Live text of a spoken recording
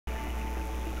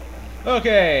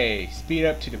Okay, speed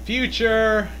up to the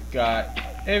future. Got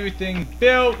everything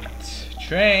built,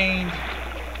 trained.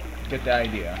 Get the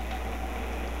idea.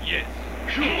 Yes.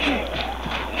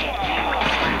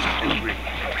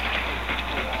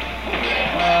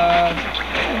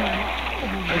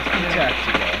 Let's be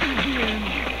tactical.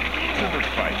 To the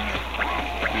fight.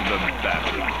 To the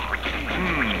battle.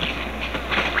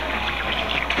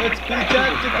 Let's be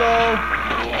tactical.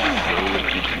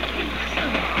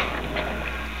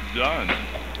 Done. You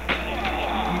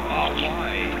are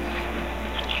wise.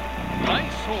 My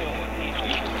sword.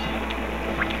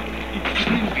 It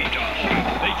will be done.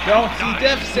 Don't see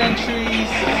death sentries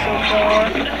so far.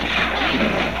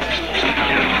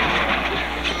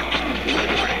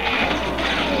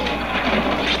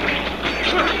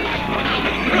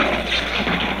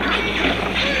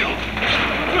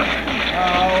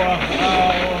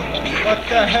 What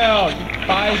the hell? You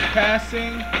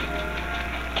bypassing?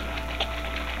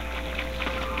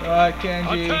 Alright,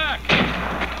 Kenji. Attack!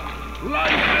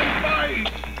 Life and fight!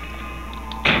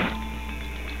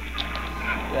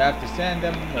 You have to send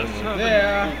them over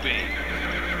there.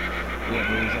 We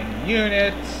didn't lose any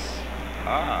units.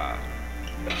 Ah.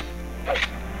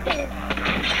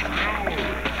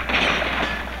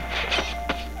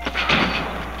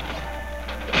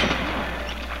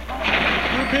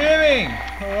 Repeating!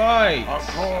 Alright. Of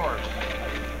course.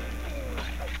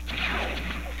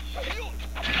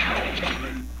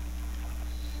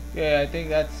 Okay, I think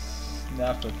that's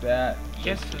enough of that.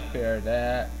 Yes, Let's sir. prepare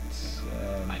that.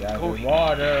 And gather going.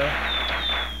 water.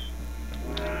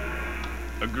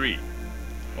 Agree.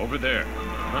 Over there.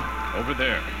 Over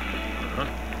there.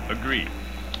 Agree.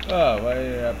 Oh, what are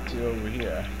you up to over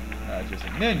here? Just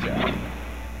a ninja.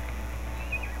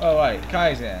 Oh, right,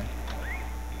 Kaizen.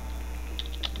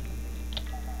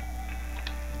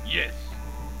 Yes.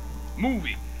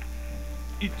 Moving.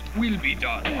 It will be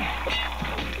done.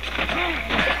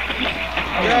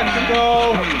 Got to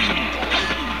go.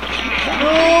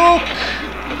 Nuke!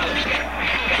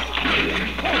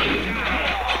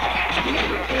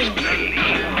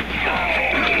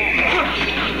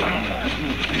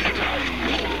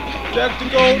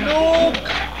 Tactical nuke!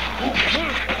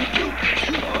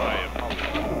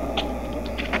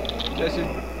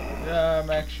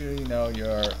 Actually, no,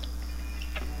 you're...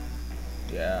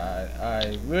 Yeah,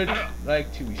 I would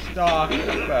like to restock,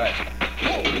 but...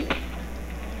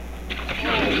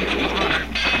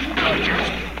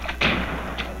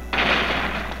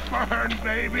 Burn,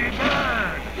 baby,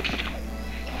 burn!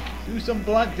 Do some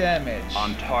blunt damage.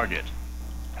 On target.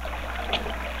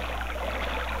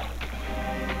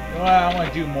 Well, I want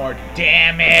to do more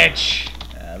damage.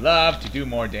 I love to do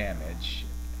more damage.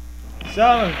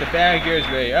 Some of the bad gear is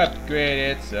really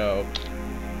upgraded, so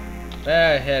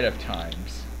ahead of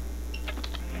times.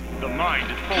 The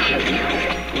mind is focused.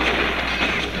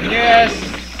 Yes,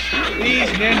 these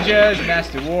ninjas,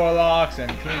 master warlocks,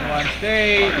 and clean ones,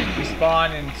 they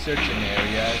respawn in certain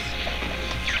areas.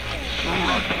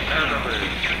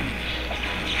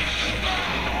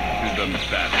 To the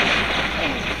battle.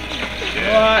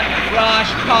 What?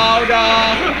 Flash powder!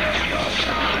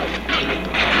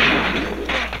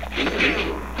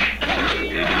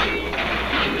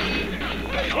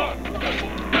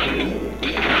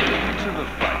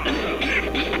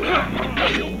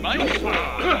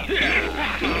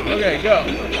 Okay, go.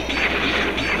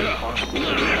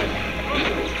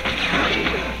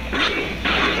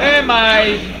 And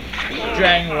my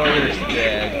Dragon Warrior's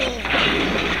dead.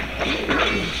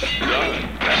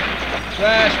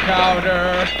 Flash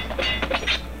powder.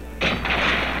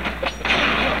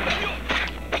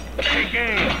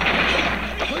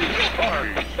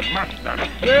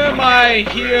 Where are my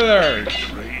healers?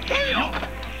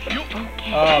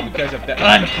 Oh, because of the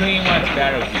unclean one's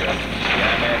battle gear.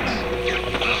 Damn it.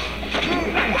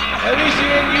 At least you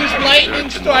didn't use lightning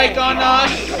strike on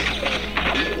us.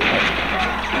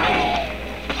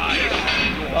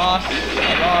 Lost a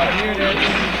lot of units.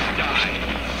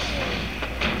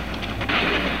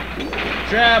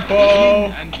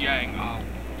 Trample. And yang.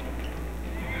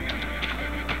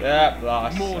 Yep,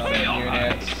 lost some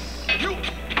units.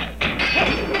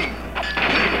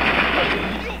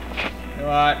 You know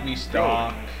what?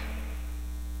 Restock.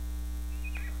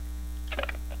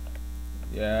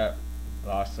 Yep,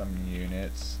 lost some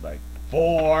units. Like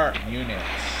 4 units.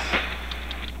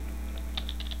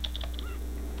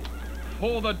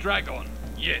 For the dragon.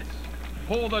 Yes.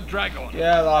 For the dragon.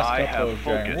 Yeah, I lost I a couple have of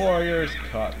Dragon focus. Warriors,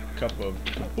 couple of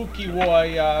Kabuki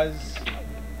Warriors.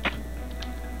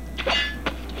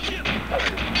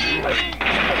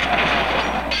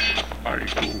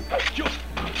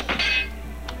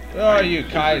 Where are you,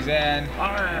 Kaizen?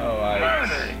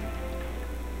 Alright.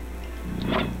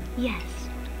 Yes.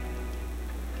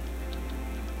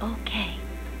 Okay.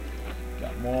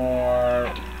 Got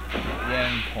more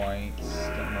yen points.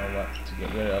 Don't know what to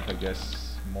get rid of. I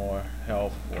guess more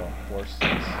health for horses.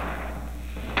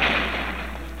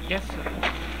 Yes, sir.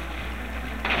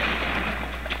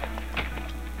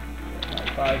 Got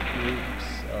 5 groups.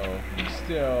 Oh, we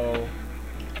still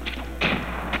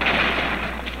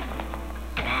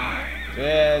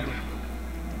dead.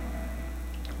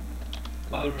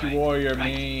 Kabuki Alright, Warrior right.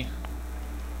 me.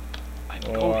 I'm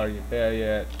Or going. you better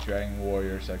yet, Dragon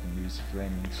Warrior, so I can use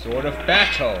Flaming Sword of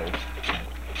Battle.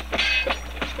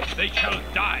 They shall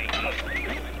die.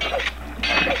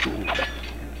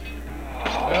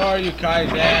 Where are you,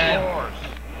 Kaizen?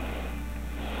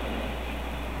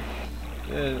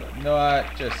 You know what?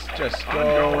 Just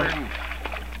go.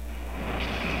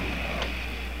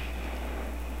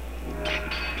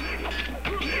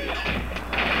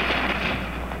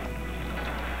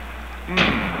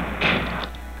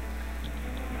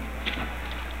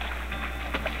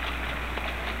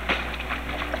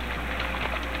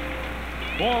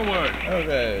 Forward.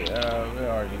 Okay, where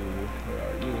are you? Where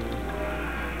are you?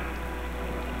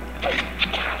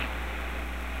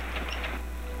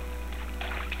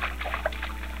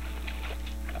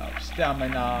 Oh,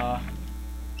 stamina.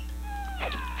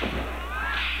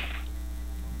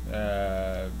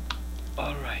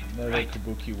 Alright, Another right.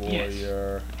 Kabuki Yes.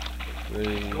 Warrior,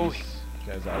 please, Going.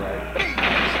 because I like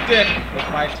to stick with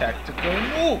my tactical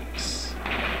nukes.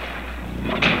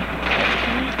 Lead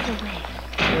the way.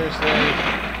 Seriously,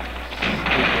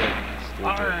 stupid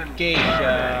Iron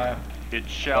geisha. It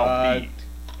shall be.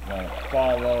 Won't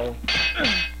follow.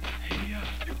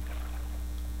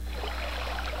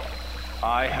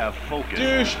 I have focus.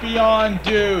 Douche beyond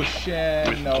douche, and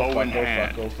With no bow fuck, in oh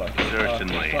hand. fuck, oh fuck, oh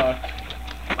Certainly. fuck,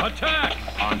 Attack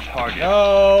on target.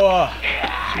 no.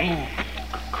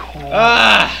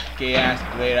 Gay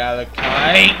ass blade out of the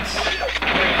kite.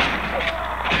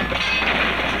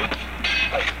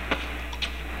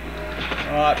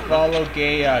 Follow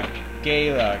Gala,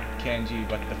 Kenji,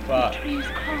 what the fuck? Trees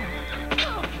call.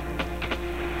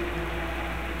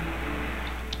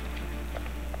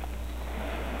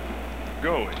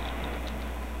 Going.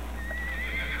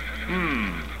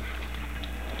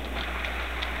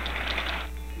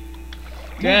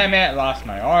 Damn it, lost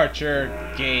my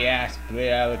archer. Gay ass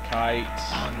blade out of the kite.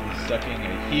 He's sucking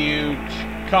a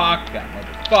huge cock. That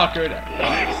motherfucker. That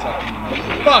cock sucking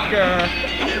motherfucker.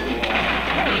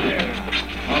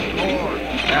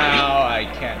 Now I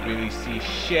can't really see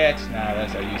shit. Now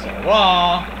unless I use a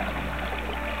wall.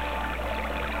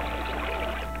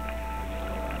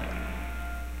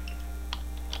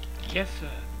 Yes, sir.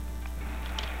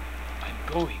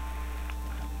 I'm going.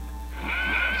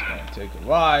 It's gonna take a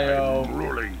while.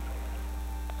 Ruling.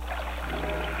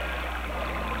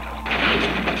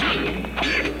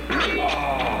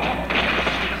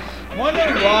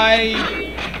 Wonder why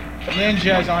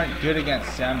ninjas aren't good against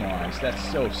samurais. That's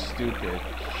so stupid.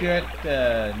 Should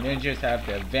the ninjas have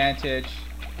the advantage?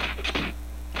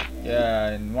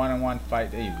 Yeah, in one-on-one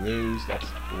fight they lose. That's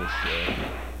bullshit.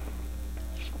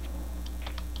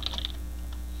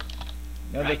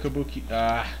 Another Kabuki,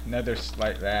 another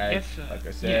slight lag. Yes, sir. Like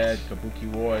I said, Yes.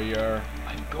 Kabuki Warrior.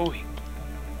 I'm going.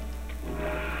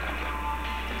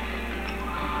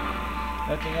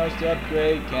 Nothing else to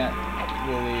upgrade. Can't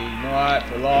really. You know what?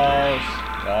 For lols.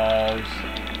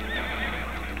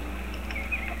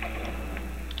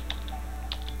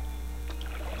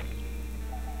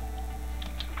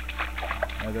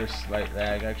 Another slight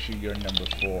lag. Actually, you're number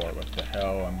 4. What the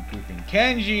hell? I'm grouping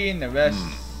Kenji and the rest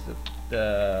of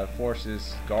the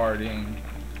forces guarding.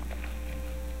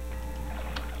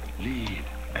 Lead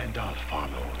and I'll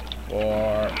follow.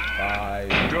 4,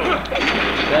 5. Go.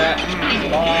 That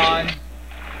spawn.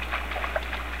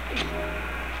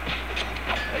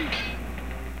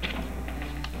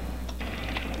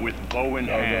 With bow in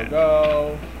Go, hand.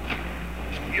 go,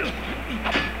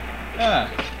 go.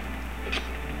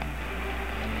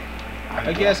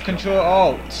 I guess Control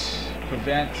Alt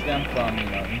prevents them from,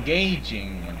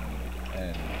 engaging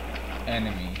an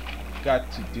enemy.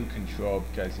 Got to do Control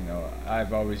because,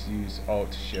 I've always used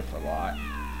Alt Shift a lot.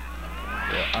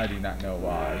 Well, I do not know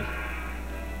why.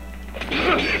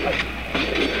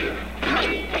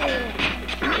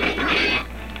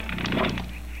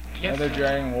 Yes, Another sir.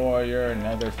 Dragon Warrior,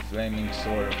 another Flaming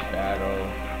Sword of Battle.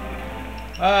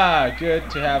 Good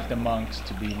to have the monks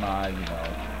to be my,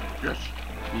 Yes.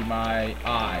 be my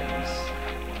eyes.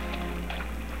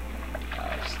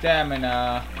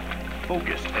 Stamina.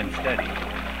 Focused and steady.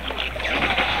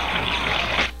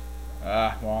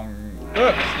 Wrong.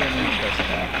 Oops, didn't mean to press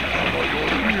that.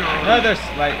 Another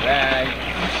slight lag.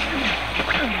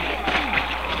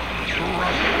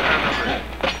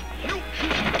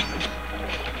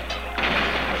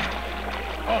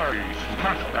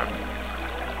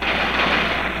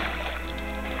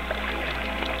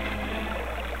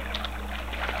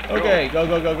 Okay, go,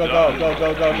 go, go, go, go, go,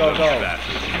 go, go, go, go.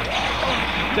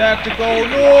 Tactical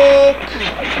nuke!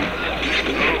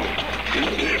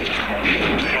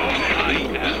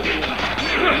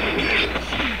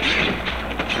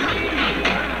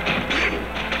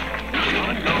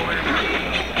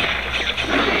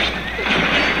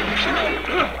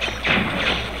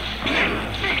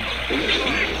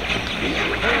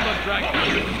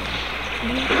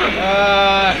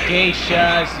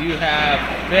 Geishas, you have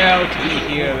failed to be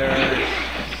healers.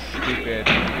 Stupid.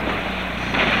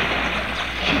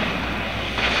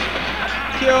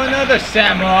 Kill another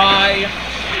samurai!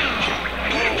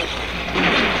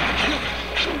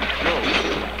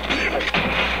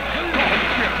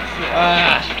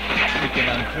 Freaking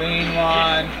unclean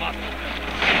one.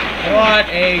 What,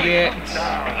 agate?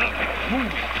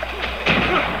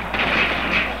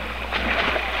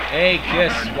 Egg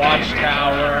this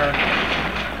watchtower.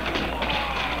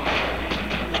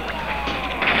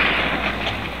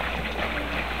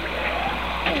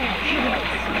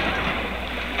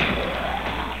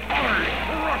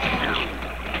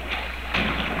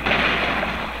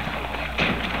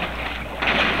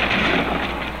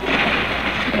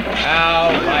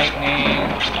 Ow, lightning.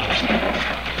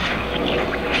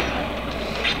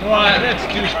 What? Let's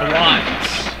do blunt.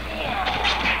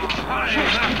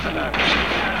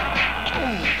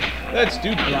 Let's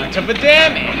do blunt of a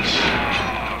damage.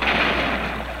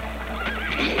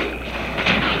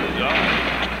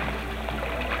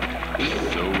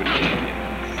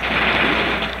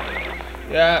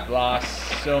 Yep,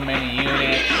 lost so many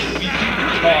units.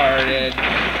 Retarded.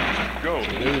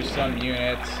 Lose some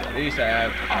units. At least I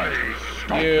have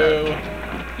you.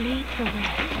 Lead the way.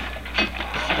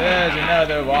 There's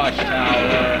another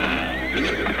watchtower.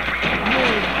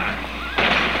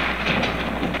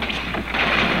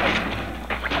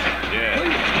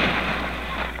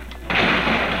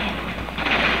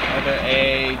 Another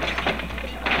egg.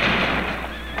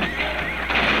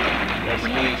 There's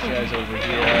geishas over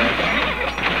here.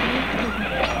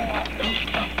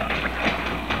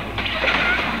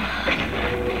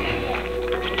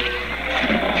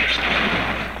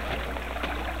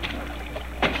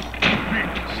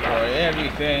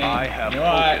 Everything. I have you know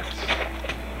what?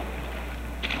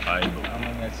 I'm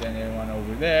gonna send everyone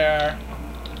over there.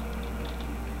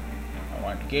 I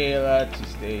want Gala to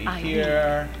stay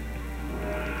here.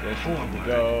 Just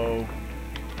go.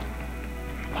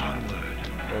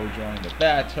 Go join the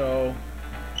battle.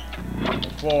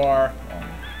 4.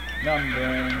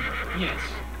 Numbering. Yes.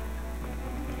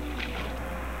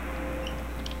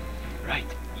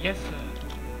 Right. Yes, sir.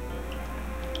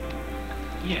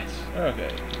 Yes.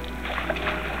 Okay.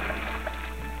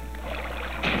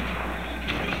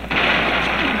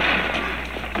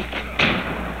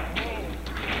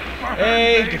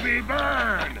 Egg!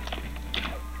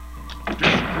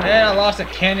 Man, I lost a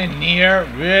cannoneer?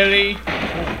 Really?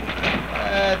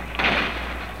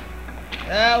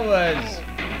 That was...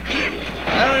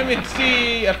 I don't even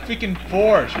see a freaking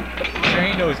forge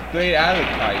train those blade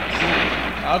allokites.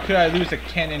 How could I lose a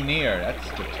cannoneer? That's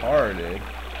retarded.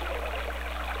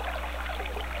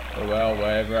 Oh well,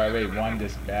 whatever. I already won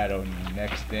this battle. The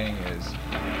next thing is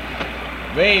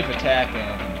wave attack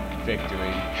and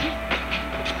victory.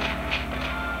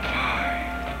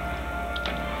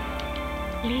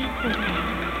 Lead the way.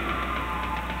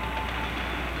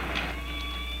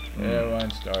 Everyone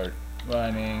start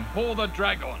running. Pull the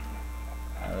dragon.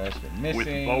 That's been missing. With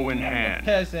bow in hand.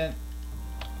 Peasant.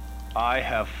 I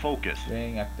have focus.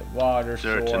 Being at the water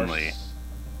Certainly. source.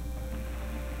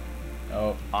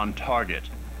 Oh, On target.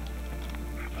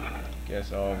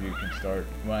 guess all of you can start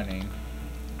running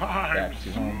back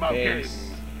to home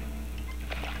base.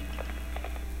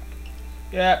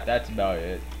 Yep, that's about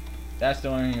it. That's the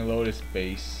only Lotus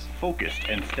base. Focused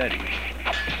and steady.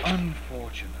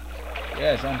 Unfortunate.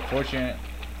 Yeah, it's unfortunate.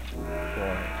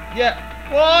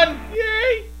 Yeah, won!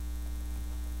 Yay!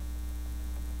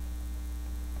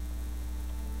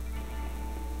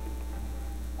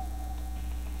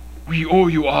 We owe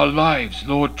you our lives,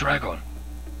 Lord Dragon.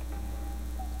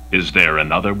 Is there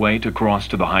another way to cross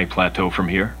to the high plateau from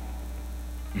here?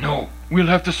 No, we'll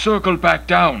have to circle back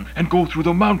down and go through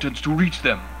the mountains to reach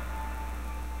them.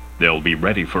 They'll be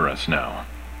ready for us now.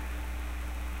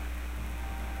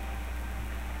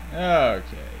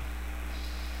 Okay.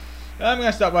 I'm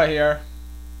gonna stop by here.